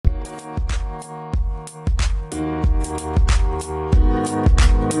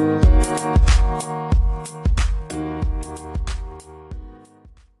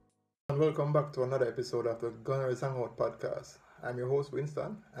welcome back to another episode of the Gunners Hangout podcast. I'm your host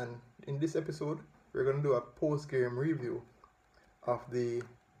Winston, and in this episode, we're going to do a post-game review of the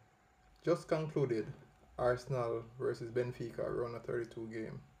just concluded Arsenal versus Benfica round of 32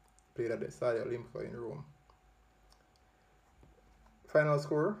 game played at the Stadio Olimpico in Rome. Final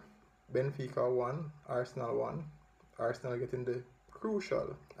score: Benfica 1, Arsenal 1. Arsenal getting the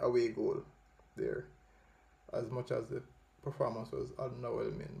crucial away goal there, as much as the performance was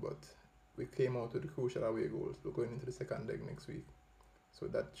underwhelming, but we came out with the crucial away goals. We're going into the second leg next week, so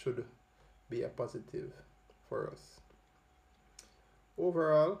that should be a positive for us.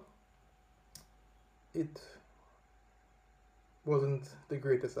 Overall, it wasn't the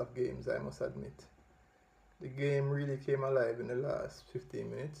greatest of games, I must admit. The game really came alive in the last 15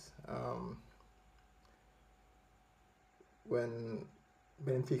 minutes when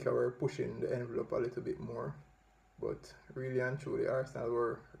Benfica were pushing the envelope a little bit more. But really and truly, Arsenal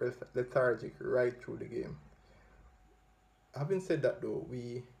were lethargic right through the game. Having said that though,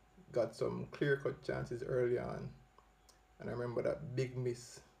 we got some clear-cut chances early on. And I remember that big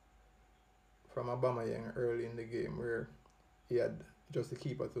miss from Aubameyang early in the game where he had just the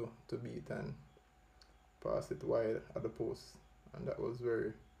keeper to beat and pass it wide at the post. And that was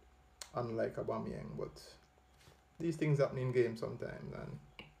very unlike Aubameyang. But these things happen in games sometimes, and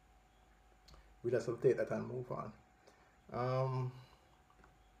we just have to take that and move on.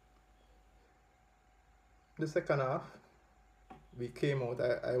 The second half, we came out.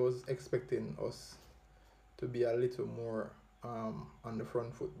 I was expecting us to be a little more on the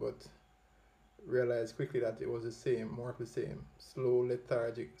front foot, but realized quickly that it was the same, more of the same. Slow,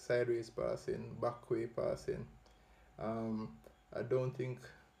 lethargic, sideways passing, backway passing. I don't think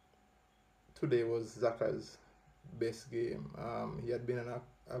today was Xhaka's best game. He had been on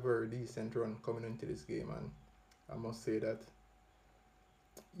a very decent run coming into this game, and I must say that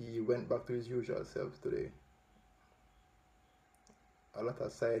he went back to his usual self today. A lot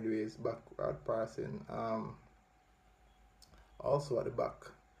of sideways, backward passing. Also at the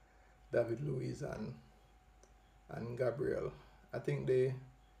back, David Luiz and Gabriel. I think they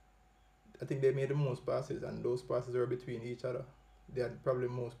made the most passes, and those passes were between each other. They had probably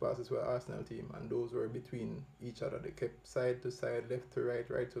most passes for the Arsenal team, and those were between each other. They kept side to side, left to right,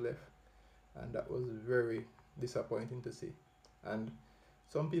 right to left, and that was very disappointing to see. And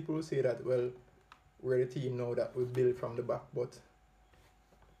some people say that, well, we're the team now that we build from the back, but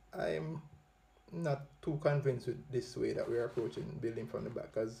I'm not too convinced with this way that we're approaching building from the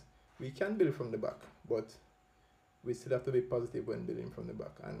back, because we can build from the back, but we still have to be positive when building from the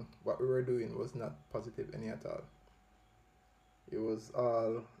back, and what we were doing was not positive any at all. It was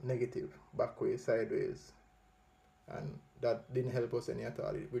all negative, backways, sideways, and that didn't help us any at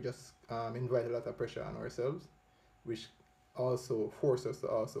all. We just invited a lot of pressure on ourselves, which also forced us to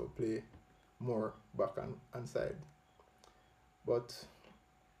also play more back and side. But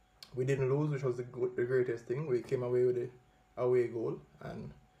we didn't lose, which was the greatest thing. We came away with the away goal,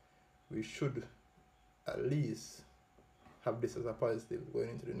 and we should at least have this as a positive going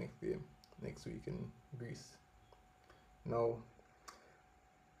into the next game next week in Greece. Now,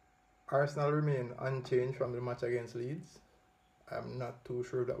 Arsenal remain unchanged from the match against Leeds. I'm not too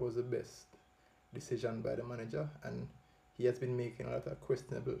sure if that was the best decision by the manager, and he has been making a lot of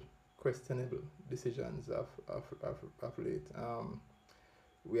questionable decisions of late.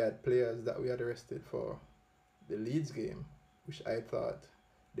 We had players that we had arrested for the Leeds game, which I thought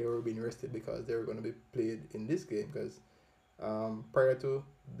they were being arrested because they were going to be played in this game, because prior to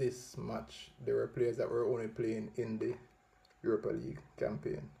this match, there were players that were only playing in the Europa League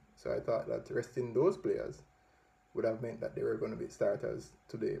campaign. So I thought that resting those players would have meant that they were going to be starters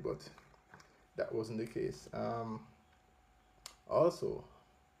today, but that wasn't the case. Also,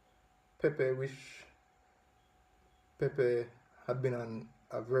 Pepe had been on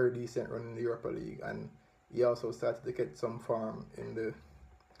a very decent run in the Europa League, and he also started to get some form in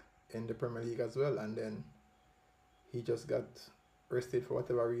the Premier League as well, and then he just got rested for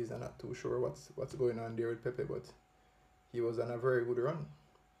whatever reason. Not too sure what's going on there with Pepe, but he was on a very good run,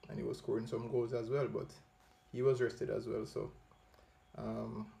 and he was scoring some goals as well, but he was rested as well, so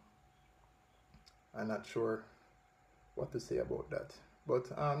I'm not sure what to say about that. But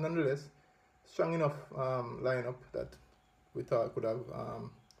nonetheless, strong enough lineup that we thought could have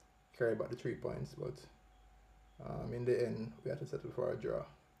carried back the 3 points, but in the end, we had to settle for a draw.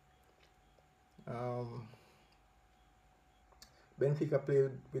 Benfica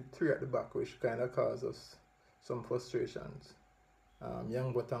played with 3 at the back, which kind of caused us some frustrations.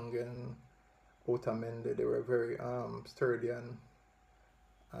 Young Botangen, Otamendi, they were very sturdy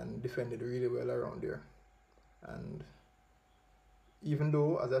and defended really well around there. And even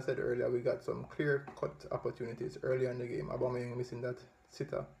though, as I said earlier, we got some clear-cut opportunities early in the game, Aubameyang missing that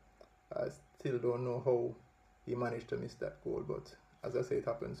sitter. I still don't know how he managed to miss that goal, but as I say, it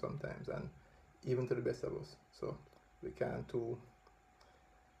happens sometimes, and even to the best of us. So we can't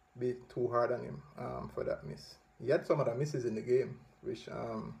be too hard on him for that miss. He had some other misses in the game, which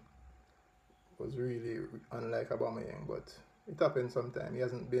was really unlike Aubameyang, but it happens sometimes. He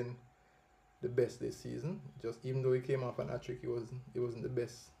hasn't been the best this season. Just even though he came off an hat-trick, he wasn't the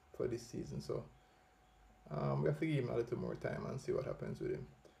best for this season. So we have to give him a little more time and see what happens with him.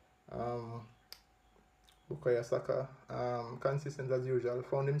 Bukayo Saka, consistent as usual,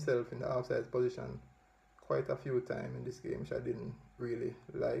 found himself in the offside position quite a few times in this game, which I didn't really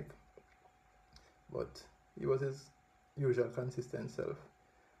like. But he was his usual consistent self.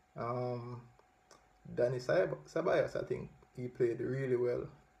 Danny Ceballos, I think he played really well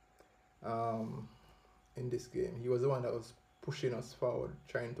in this game. He was the one that was pushing us forward,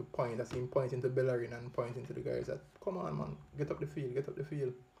 trying to point. I see him pointing to Bellerin and pointing to the guys that, come on, man, get up the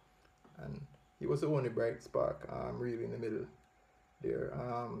field. And he was the only bright spark really in the middle there.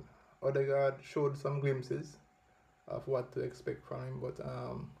 Odegaard showed some glimpses of what to expect from him, but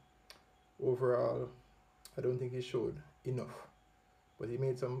overall, I don't think he showed enough. But he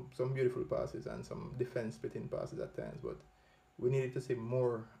made some beautiful passes and some defense-splitting passes at times, but we needed to see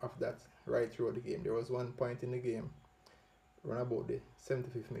more of that right throughout the game. There was one point in the game, around about the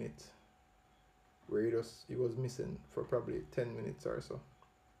 75th minute, where he was missing for probably 10 minutes or so.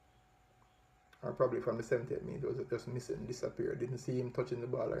 Or probably from the 70th minute, he was just missing, disappeared. Didn't see him touching the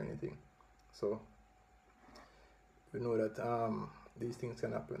ball or anything. So we know that these things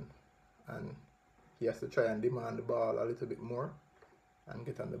can happen, and he has to try and demand the ball a little bit more and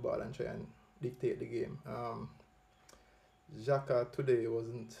get on the ball and try and dictate the game. Xhaka today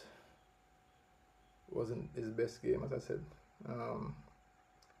wasn't his best game, as I said.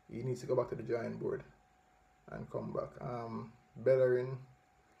 He needs to go back to the drawing board and come back. Bellerin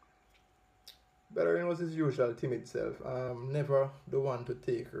was his usual timid self. Never the one to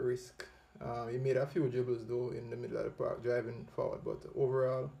take a risk. He made a few dribbles though in the middle of the park, driving forward, but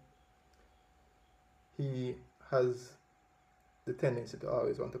overall, he has the tendency to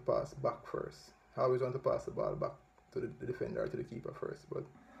always want to pass back first. Always want to pass the ball back to the defender or to the keeper first. But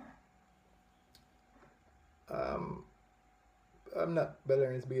I'm not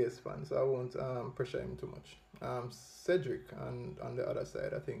Bellerin's biggest fan, so I won't pressure him too much. Cedric on the other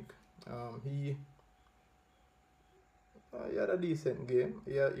side, I think he had a decent game.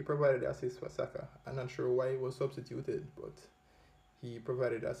 He provided the assist for Saka. I'm not sure why he was substituted, but he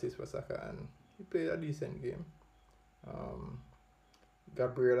provided the assist for Saka and he played a decent game.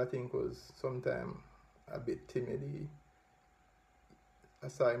 Gabriel, I think, was sometime a bit timid. I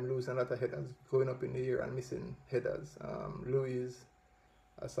saw him losing a lot of headers, going up in the air and missing headers. Luis,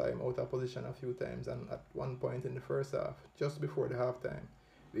 I saw him out of position a few times, and at one point in the first half, just before the halftime,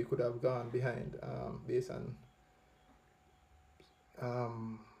 we could have gone behind based on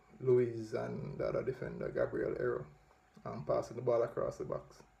Luis and the other defender, Gabriel error, passing the ball across the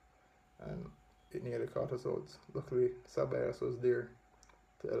box, and it nearly caught us out. Luckily, Ceballos was there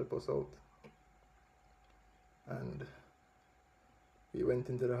to help us out, and we went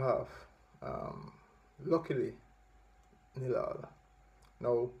into the half. Luckily, 0-0.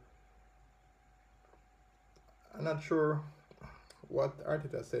 Now, I'm not sure what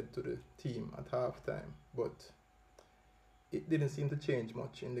Arteta said to the team at halftime, but it didn't seem to change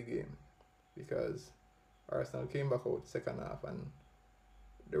much in the game because Arsenal came back out second half and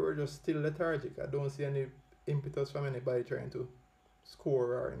they were just still lethargic. I don't see any impetus from anybody trying to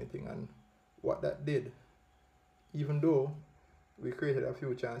score or anything, and what that did, even though we created a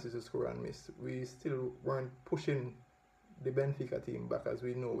few chances to score and miss, we still weren't pushing the Benfica team back as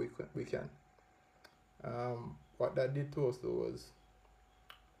we know we can. What that did to us though was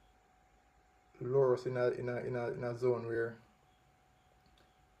lure us in a zone where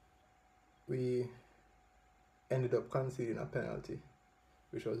we ended up conceding a penalty,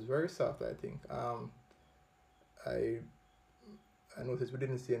 which was very soft, I think. I noticed we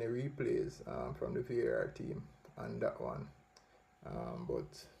didn't see any replays from the VAR team on that one.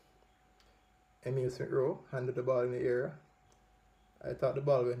 But Emil Smith-Rowe handed the ball in the air. I thought the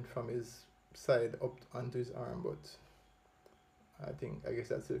ball went from his side up onto his arm, but I guess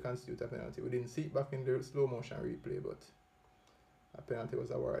that still constitutes a penalty. We didn't see it back in the slow motion replay, but a penalty was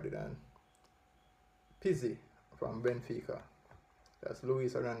awarded. And Pizzi from Benfica, that's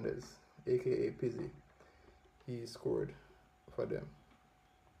Luis Hernandez, aka Pizzi, he scored for them.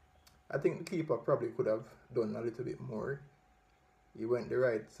 I think the keeper probably could have done a little bit more. He went the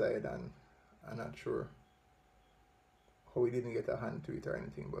right side, and I'm not sure how he didn't get a hand to it or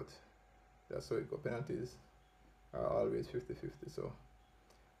anything, but that's how it got. Penalties are always 50-50, so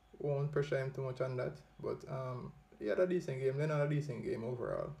won't pressure him too much on that. But he had a decent game, then had a decent game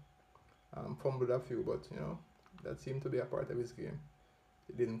overall. Fumbled a few, but you know, that seemed to be a part of his game.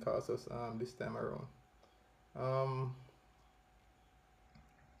 It didn't cost us this time around.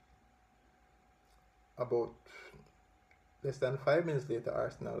 About less than 5 minutes later,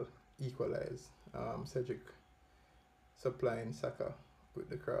 Arsenal equalized. Cedric supplying Saka with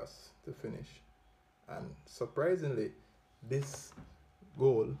the cross to finish. And surprisingly, this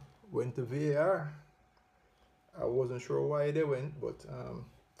goal went to VAR. I wasn't sure why they went, but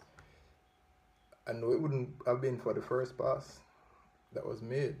I know it wouldn't have been for the first pass that was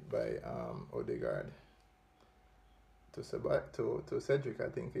made by Odegaard to Cedric. I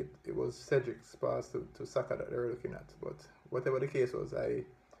think it was Cedric's pass to Saka that they were looking at. But whatever the case was, I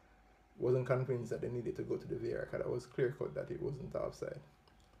wasn't convinced that they needed to go to the VAR, because it was clear cut that it wasn't offside.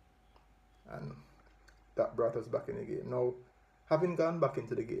 And that brought us back in the game. Now, having gone back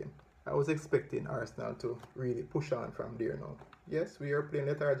into the game, I was expecting Arsenal to really push on from there now. Yes, we were playing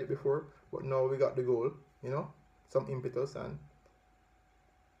lethargic before, but now we got the goal, you know, some impetus, and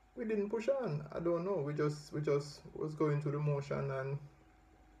we didn't push on. I don't know. We just was going through the motion. And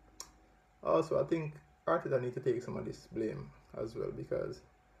also I think Arteta need to take some of this blame as well, because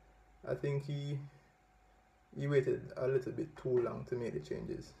I think he waited a little bit too long to make the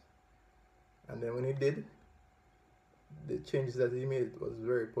changes. And then when he did, the changes that he made was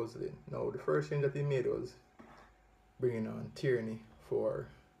very puzzling. Now, the first change that he made was bringing on Tierney for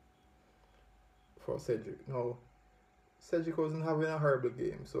Cedric. Now, Cedric wasn't having a horrible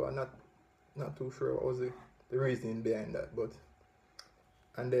game, so I'm not too sure what was the reasoning behind that. But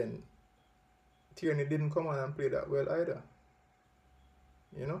and then Tierney didn't come on and play that well either,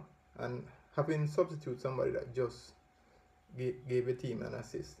 you know. And having substitute somebody that just gave a team an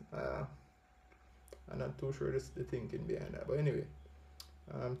assist, I'm not too sure the thinking behind that. But anyway,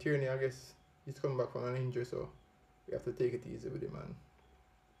 Tierney, I guess he's coming back from an injury, so we have to take it easy with him. And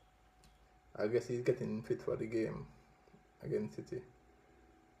I guess he's getting fit for the game against City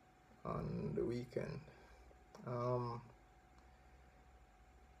on the weekend.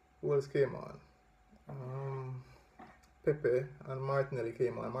 Who else came on? Pepe and Martinelli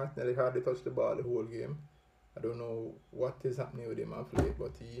came on. Martinelli hardly touched the ball the whole game. I don't know what is happening with him of late,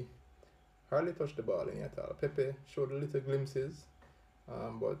 but he hardly touched the ball in at all. Pepe showed a little glimpses,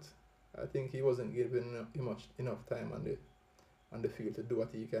 but I think he wasn't given enough time on the field to do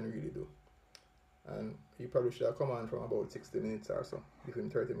what he can really do. And he probably should have come on from about 60 minutes or so, give him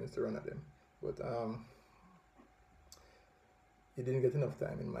 30 minutes to run at them. But he didn't get enough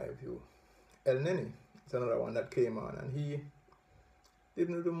time in my view. El Neni is another one that came on, and he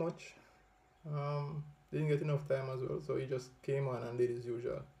didn't do much. Didn't get enough time as well, so he just came on and did his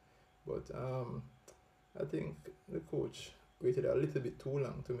usual. But I think the coach waited a little bit too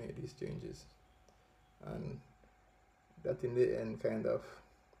long to make these changes, and that in the end kind of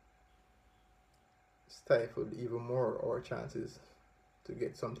stifled even more our chances to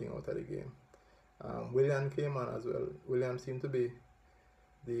get something out of the game. Willian came on as well. Willian seemed to be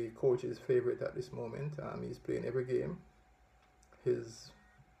the coach's favorite at this moment. He's playing every game. His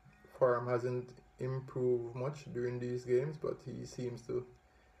form hasn't improved much during these games, but he seems to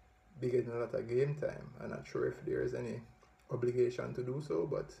be getting a lot of game time. I'm not sure if there's any obligation to do so,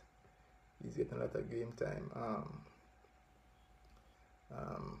 but he's getting a lot of game time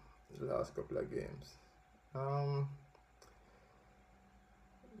the last couple of games.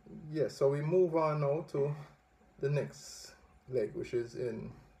 Yeah, so we move on now to the next leg, which is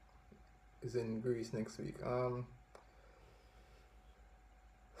in Greece next week.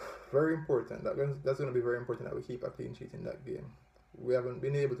 Very important. That's going to be very important that we keep a clean sheet in that game. We haven't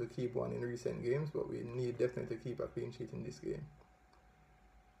been able to keep one in recent games, but we need definitely to keep a clean sheet in this game.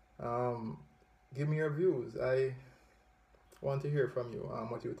 Give me your views. I want to hear from you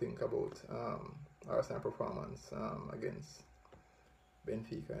what you think about Arsenal performance against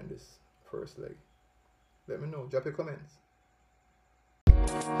Benfica in this first leg. Let me know. Drop your comments.